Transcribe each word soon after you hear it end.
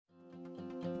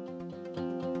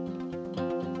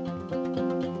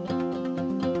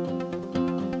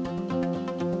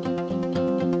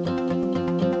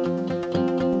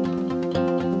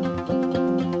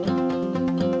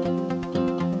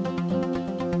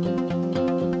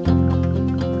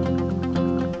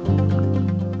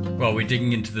Well, we're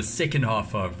digging into the second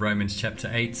half of Romans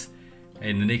chapter 8.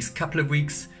 In the next couple of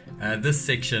weeks, this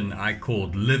section I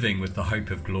called Living with the Hope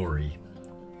of Glory.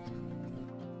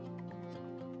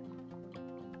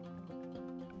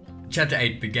 Chapter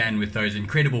 8 began with those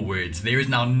incredible words, "There is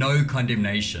now no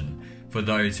condemnation for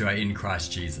those who are in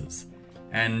Christ Jesus."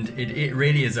 And it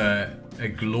really is a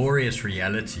glorious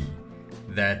reality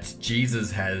that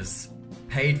Jesus has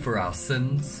paid for our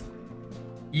sins.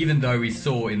 Even though we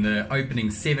saw in the opening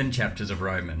 7 chapters of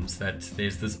Romans that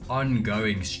there's this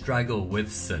ongoing struggle with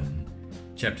sin.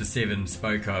 Chapter 7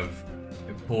 spoke of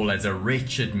Paul as a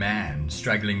wretched man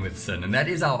struggling with sin, and that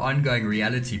is our ongoing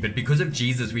reality. But because of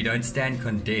Jesus, we don't stand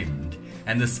condemned,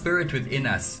 and the Spirit within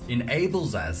us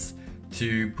enables us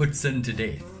to put sin to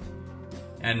death.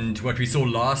 And what we saw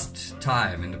last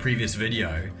time in the previous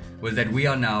video was that we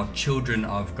are now children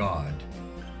of God.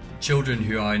 Children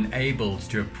who are enabled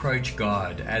to approach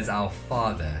God as our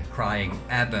Father, crying,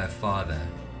 "Abba, Father."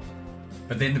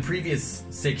 But then the previous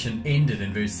section ended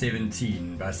in verse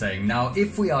 17 by saying, "Now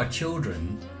if we are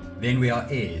children, then we are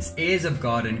heirs, heirs of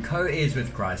God and co-heirs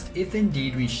with Christ, if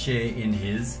indeed we share in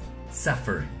his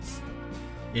sufferings,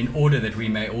 in order that we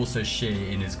may also share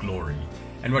in his glory."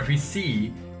 And what we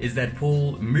see is that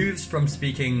Paul moves from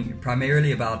speaking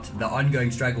primarily about the ongoing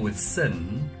struggle with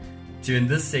sin to, in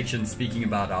this section, speaking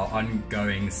about our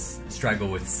ongoing struggle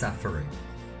with suffering.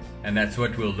 And that's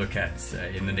what we'll look at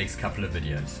in the next couple of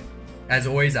videos. As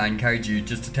always, I encourage you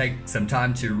just to take some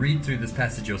time to read through this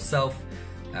passage yourself,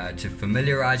 to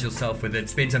familiarize yourself with it,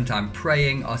 spend some time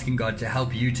praying, asking God to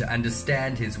help you to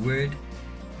understand his word,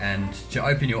 and to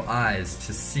open your eyes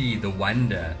to see the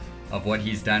wonder of what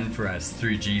he's done for us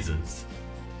through Jesus.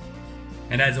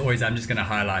 And as always, I'm just going to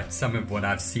highlight some of what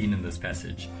I've seen in this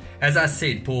passage. As I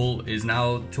said, Paul is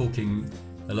now talking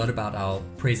a lot about our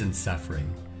present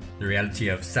suffering, the reality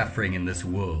of suffering in this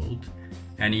world.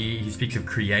 And he speaks of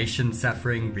creation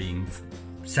suffering, being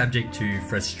subject to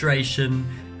frustration,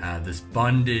 this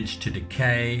bondage to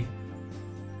decay,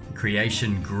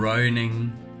 creation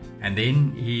groaning. And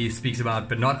then he speaks about,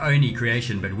 but not only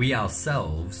creation, but we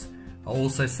ourselves are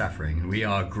also suffering. We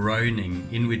are groaning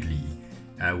inwardly.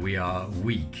 We are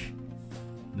weak.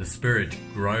 The Spirit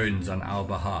groans on our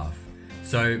behalf.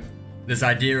 So this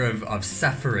idea of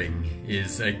suffering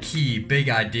is a key, big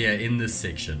idea in this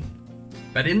section.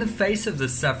 But in the face of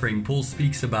this suffering, Paul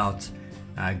speaks about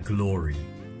glory.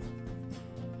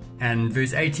 And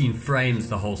verse 18 frames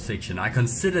the whole section. "I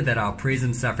consider that our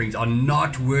present sufferings are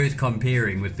not worth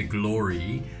comparing with the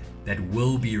glory that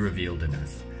will be revealed in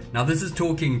us." Now this is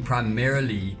talking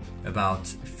primarily about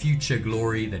future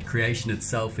glory that creation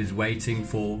itself is waiting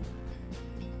for.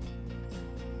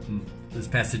 This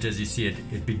passage, as you see it,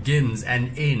 it begins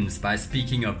and ends by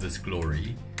speaking of this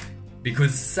glory,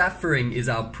 because suffering is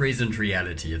our present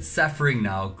reality. It's suffering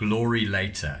now, glory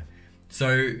later.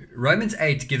 So Romans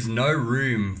 8 gives no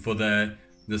room for the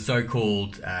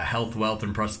so-called health, wealth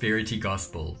and prosperity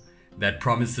gospel that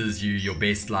promises you your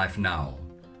best life now.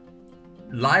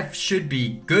 Life should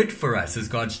be good for us as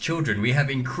God's children. We have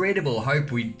incredible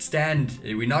hope. We're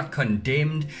not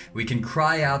condemned. We can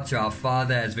cry out to our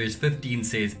Father, as verse 15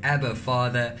 says, "Abba,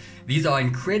 Father." These are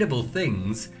incredible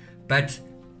things, but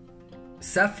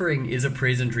suffering is a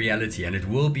present reality, and it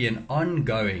will be an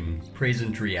ongoing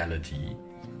present reality.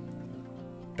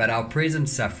 But our present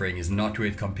suffering is not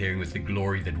worth comparing with the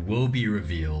glory that will be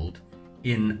revealed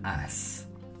in us.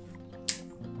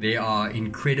 There are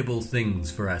incredible things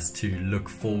for us to look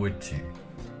forward to.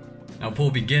 Now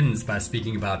Paul begins by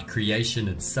speaking about creation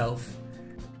itself.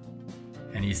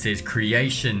 And he says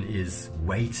creation is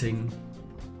waiting,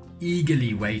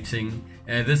 eagerly waiting.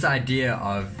 This idea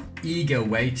of eager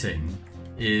waiting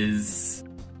is,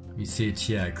 you see it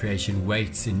here, creation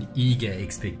waits in eager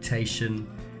expectation.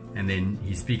 And then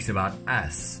he speaks about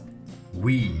us.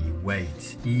 We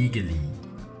wait eagerly.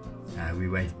 We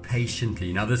wait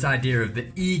patiently. Now this idea of the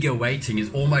eager waiting is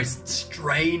almost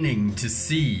straining to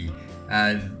see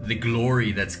the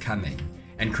glory that's coming.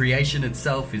 And creation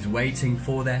itself is waiting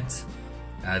for that.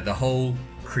 The whole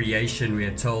creation, we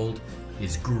are told,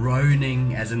 is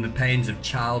groaning as in the pains of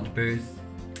childbirth.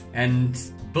 And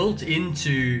built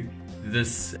into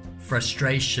this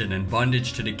frustration and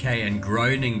bondage to decay and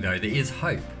groaning, though, there is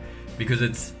hope.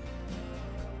 Because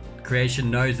creation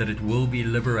knows that it will be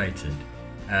liberated.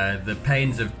 The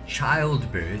pains of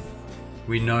childbirth,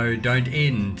 we know, don't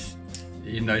end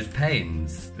in those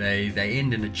pains. They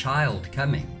end in a child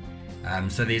coming.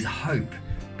 So there's hope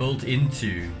built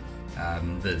into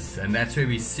this. And that's where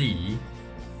we see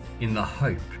in the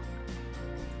hope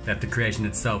that the creation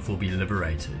itself will be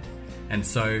liberated. And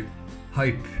so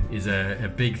hope is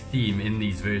a big theme in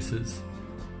these verses.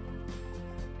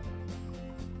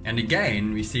 And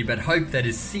again, we see, but hope that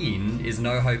is seen is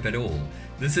no hope at all.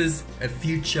 This is a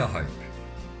future hope.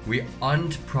 We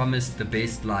aren't promised the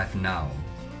best life now.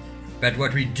 But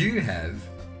what we do have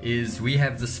is we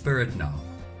have the Spirit now.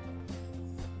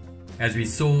 As we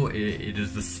saw, it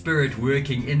is the Spirit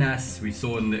working in us. We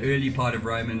saw in the early part of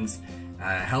Romans,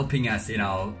 helping us in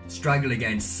our struggle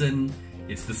against sin.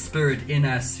 It's the Spirit in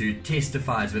us who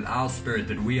testifies with our spirit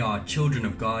that we are children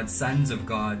of God, sons of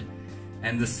God.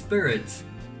 And the Spirit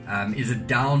is a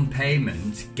down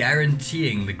payment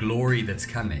guaranteeing the glory that's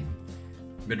coming.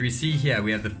 But we see here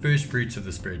we have the first fruits of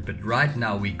the Spirit, but right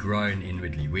now we groan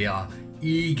inwardly. We are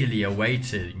eagerly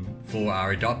awaiting for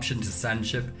our adoption to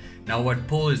sonship. Now what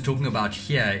Paul is talking about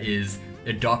here is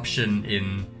adoption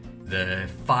in the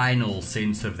final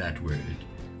sense of that word,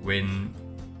 when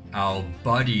our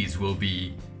bodies will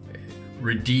be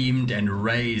redeemed and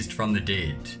raised from the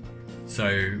dead.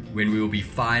 So when we will be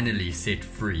finally set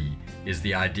free is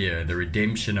the idea, the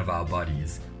redemption of our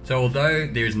bodies. So although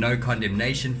there is no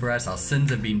condemnation for us, our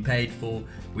sins have been paid for,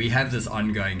 we have this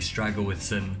ongoing struggle with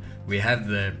sin, we have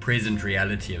the present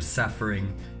reality of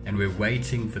suffering, and we're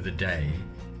waiting for the day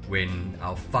when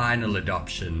our final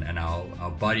adoption and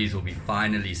our bodies will be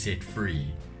finally set free,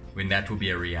 when that will be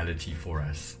a reality for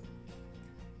us.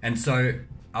 And so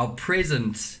our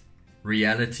present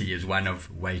reality is one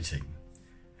of waiting.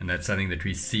 And that's something that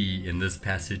we see in this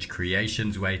passage.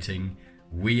 Creation's waiting,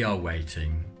 we are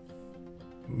waiting.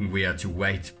 We are to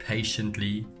wait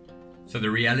patiently. So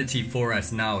the reality for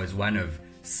us now is one of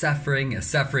suffering, a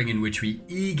suffering in which we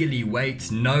eagerly wait,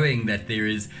 knowing that there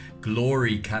is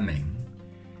glory coming.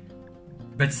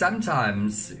 But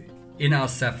sometimes in our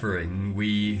suffering,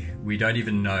 we don't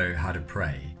even know how to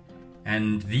pray.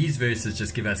 And these verses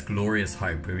just give us glorious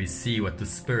hope, where we see what the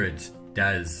Spirit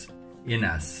does in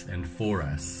us and for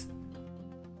us.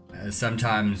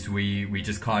 Sometimes we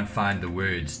just can't find the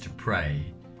words to pray.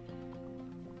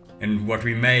 And what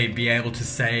we may be able to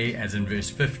say, as in verse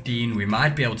 15, we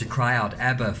might be able to cry out,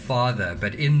 Abba, Father,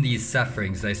 but in these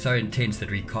sufferings, they're so intense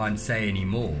that we can't say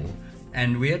anymore.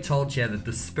 And we are told here that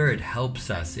the Spirit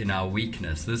helps us in our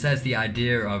weakness. This has the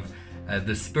idea of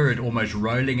the Spirit almost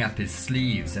rolling up his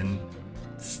sleeves and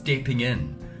stepping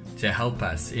in to help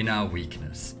us in our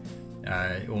weakness.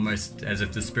 Almost as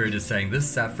if the Spirit is saying, this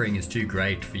suffering is too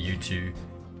great for you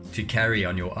to carry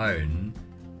on your own.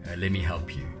 Let me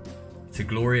help you. It's a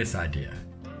glorious idea.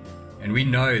 And we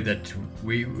know that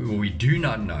we do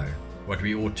not know what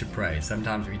we ought to pray.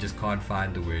 Sometimes we just can't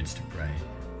find the words to pray.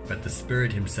 But the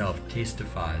Spirit himself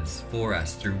testifies for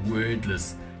us through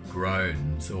wordless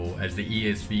groans, or as the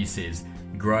ESV says,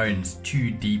 groans too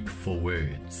deep for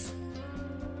words.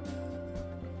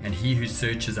 And he who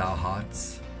searches our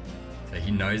hearts, so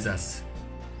he knows us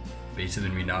better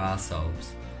than we know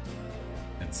ourselves.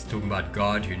 It's talking about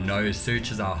God who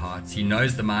searches our hearts. He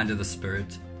knows the mind of the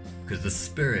Spirit, because the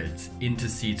Spirit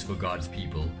intercedes for God's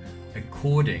people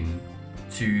according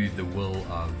to the will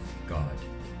of God.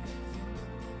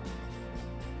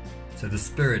 So the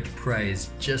Spirit prays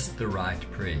just the right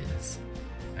prayers.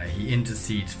 He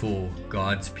intercedes for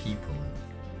God's people.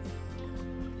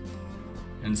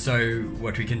 And so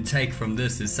what we can take from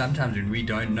this is sometimes when we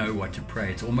don't know what to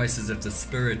pray, it's almost as if the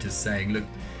Spirit is saying, look,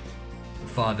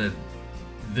 Father,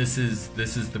 this is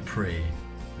the prayer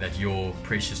that your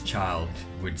precious child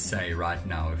would say right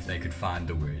now if they could find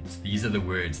the words. These are the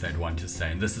words they'd want to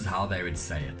say, and this is how they would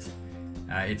say it.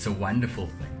 It's a wonderful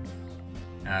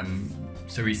thing.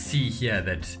 So we see here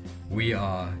that we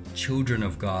are children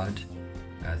of God.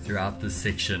 Throughout this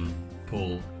section,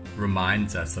 Paul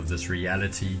reminds us of this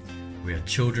reality. We are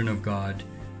children of God.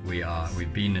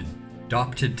 We've been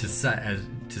adopted to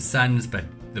sons, but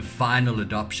the final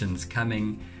adoption's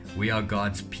coming. We are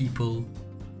God's people,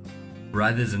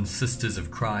 brothers and sisters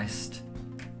of Christ,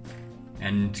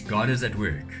 and God is at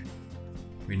work.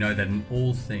 We know that in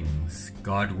all things,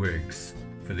 God works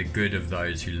for the good of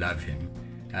those who love him.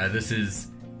 This is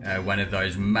one of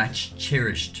those much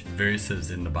cherished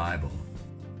verses in the Bible.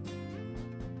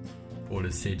 Paul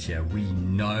has said here, we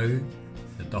know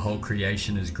that the whole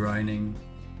creation is groaning.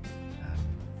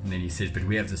 And then he says, but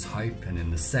we have this hope, and in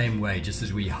the same way, just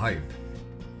as we hope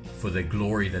for the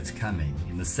glory that's coming,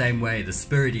 in the same way, the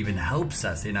Spirit even helps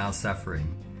us in our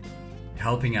suffering,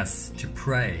 helping us to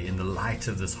pray in the light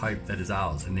of this hope that is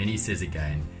ours. And then he says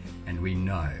again, and we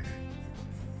know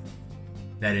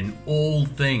that in all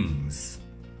things,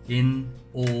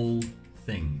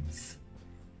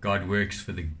 God works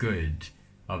for the good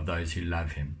of those who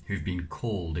love him, who've been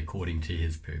called according to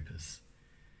his purpose.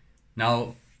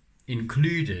 Now,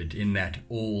 included in that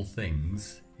all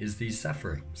things is these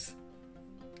sufferings.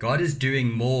 God is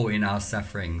doing more in our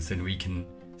sufferings than we can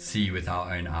see with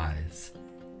our own eyes.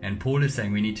 And Paul is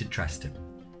saying we need to trust him,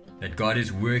 that God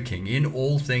is working in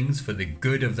all things for the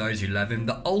good of those who love him.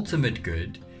 The ultimate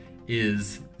good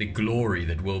is the glory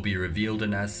that will be revealed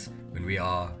in us when we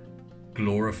are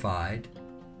glorified.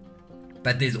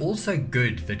 But there's also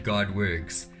good that God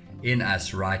works in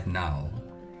us right now,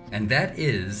 and that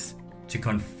is to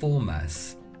conform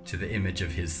us to the image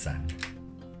of his Son.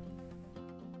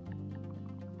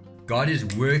 God is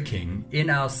working in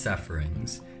our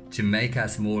sufferings to make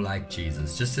us more like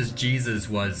Jesus. Just as Jesus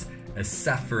was a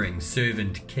suffering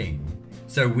servant king,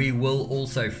 so we will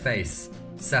also face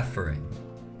suffering.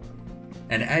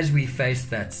 And as we face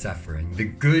that suffering, the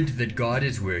good that God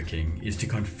is working is to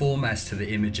conform us to the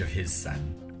image of his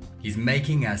Son. He's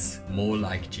making us more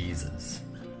like Jesus.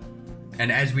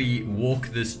 And as we walk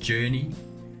this journey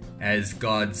as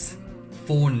God's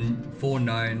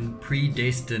foreknown,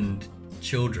 predestined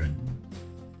children,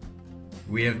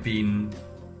 we have been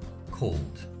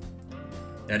called.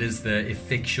 That is the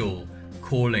effectual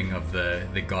calling of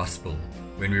the gospel.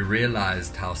 When we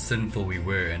realized how sinful we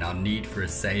were and our need for a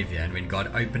Savior, and when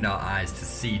God opened our eyes to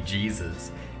see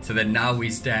Jesus, so that now we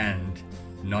stand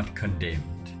not condemned.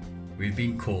 We've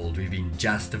been called, we've been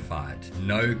justified,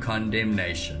 no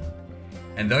condemnation.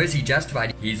 And those he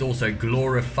justified, he's also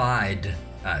glorified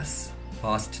us,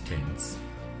 past tense.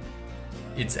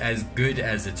 It's as good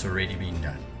as it's already been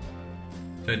done.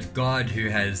 So it's God who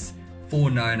has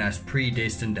foreknown us,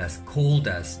 predestined us, called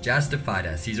us, justified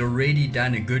us. He's already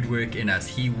done a good work in us.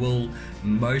 He will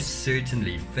most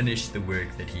certainly finish the work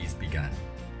that he's begun.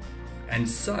 And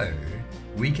so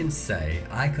we can say,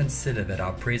 I consider that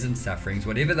our present sufferings,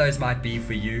 whatever those might be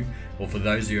for you, or for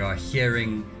those who are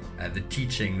hearing the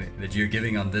teaching that you're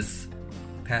giving on this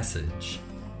passage,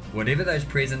 whatever those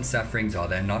present sufferings are,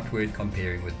 they're not worth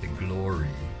comparing with the glory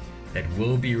that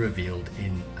will be revealed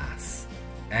in us.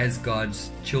 As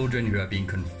God's children who are being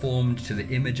conformed to the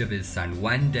image of his Son,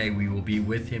 one day we will be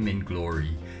with him in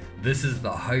glory. This is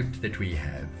the hope that we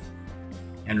have.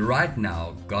 And right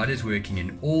now, God is working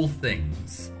in all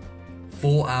things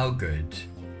for our good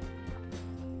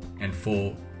and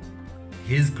for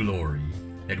his glory,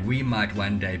 that we might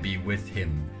one day be with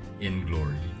him in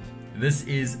glory. This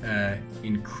is an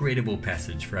incredible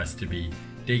passage for us to be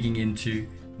digging into,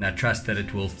 and I trust that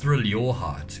it will thrill your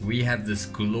heart. We have this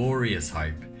glorious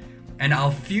hope, and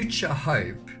our future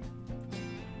hope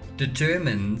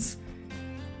determines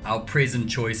our present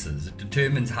choices. It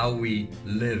determines how we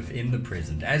live in the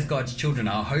present. As God's children,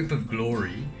 our hope of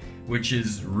glory, which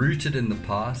is rooted in the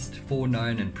past,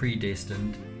 foreknown and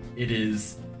predestined, it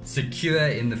is secure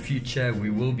in the future. We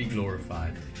will be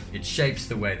glorified. It shapes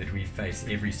the way that we face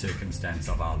every circumstance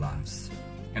of our lives.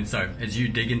 And so, as you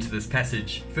dig into this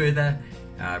passage further,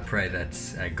 I pray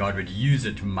that God would use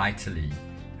it mightily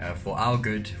for our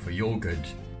good, for your good,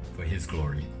 for his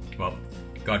glory. Well,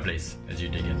 God bless as you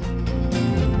dig in.